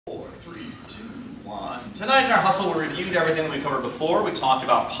3, 2, 1. Tonight in our hustle, we reviewed everything that we covered before. We talked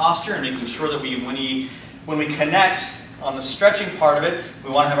about posture and making sure that when we connect on the stretching part of it, we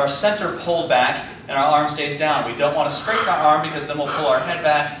want to have our center pulled back and our arm stays down. We don't want to straighten our arm because then we'll pull our head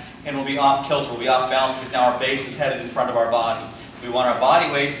back and we'll be off kilter, we'll be off balance because now our base is headed in front of our body. We want our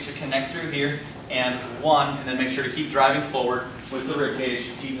body weight to connect through here, and 1, and then make sure to keep driving forward with the rib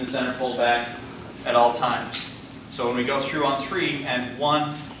cage, keeping the center pulled back at all times. So when we go through on 3, and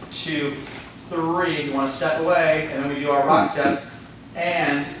 1, 2, 3, you want to step away, and then we do our rock step,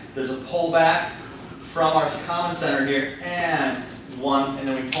 and there's a pull back from our common center here, and 1, and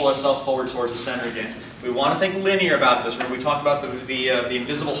then we pull ourselves forward towards the center again. We want to think linear about this. Remember we talked about the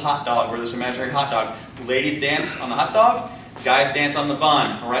invisible hot dog, or this imaginary hot dog. Ladies dance on the hot dog, guys dance on the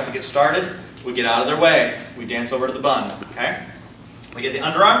bun. All right, we get started, we get out of their way, we dance over to the bun. Okay? We get the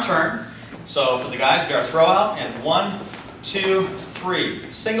underarm turn. So for the guys, we do our throw out, and 1, 2,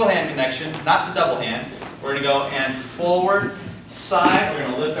 3. Single hand connection, not the double hand. We're going to go and forward, side. We're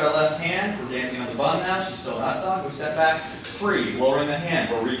going to lift our left hand. We're dancing on the bun now. She's still a hot dog. We step back, 3. Lowering the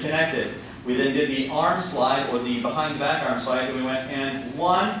hand. We're reconnected. We then did the arm slide, or the behind the back arm slide, and we went and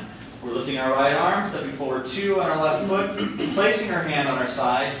 1. We're lifting our right arm, stepping forward 2 on our left foot, placing her hand on our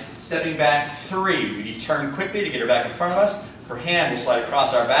side, stepping back 3. We turn quickly to get her back in front of us. Her hand will slide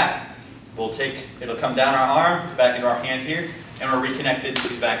across our back. It'll come down our arm, back into our hand here, and we're reconnected.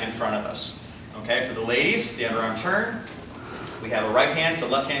 She's back in front of us. Okay, for the ladies, the underarm turn. We have a right hand to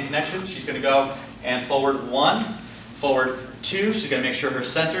left hand connection. She's going to go and forward 1, forward 2. She's going to make sure her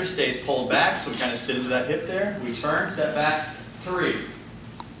center stays pulled back, so we kind of sit into that hip there. We turn, step back 3.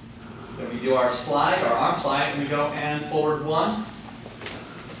 Then we do our slide, our arm slide, and we go and forward 1,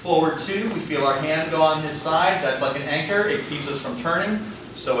 forward 2. We feel our hand go on his side. That's like an anchor. It keeps us from turning.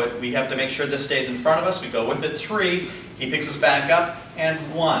 So we have to make sure this stays in front of us. We go with it 3. He picks us back up, and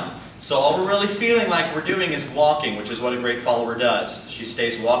 1. So all we're really feeling like we're doing is walking, which is what a great follower does. She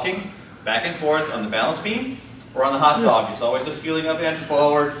stays walking back and forth on the balance beam or on the hot dog. It's always this feeling of and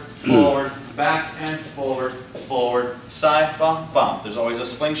forward, forward, back and forward, forward, side, bump, bump. There's always a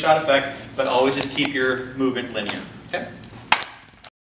slingshot effect, but always just keep your movement linear. Okay?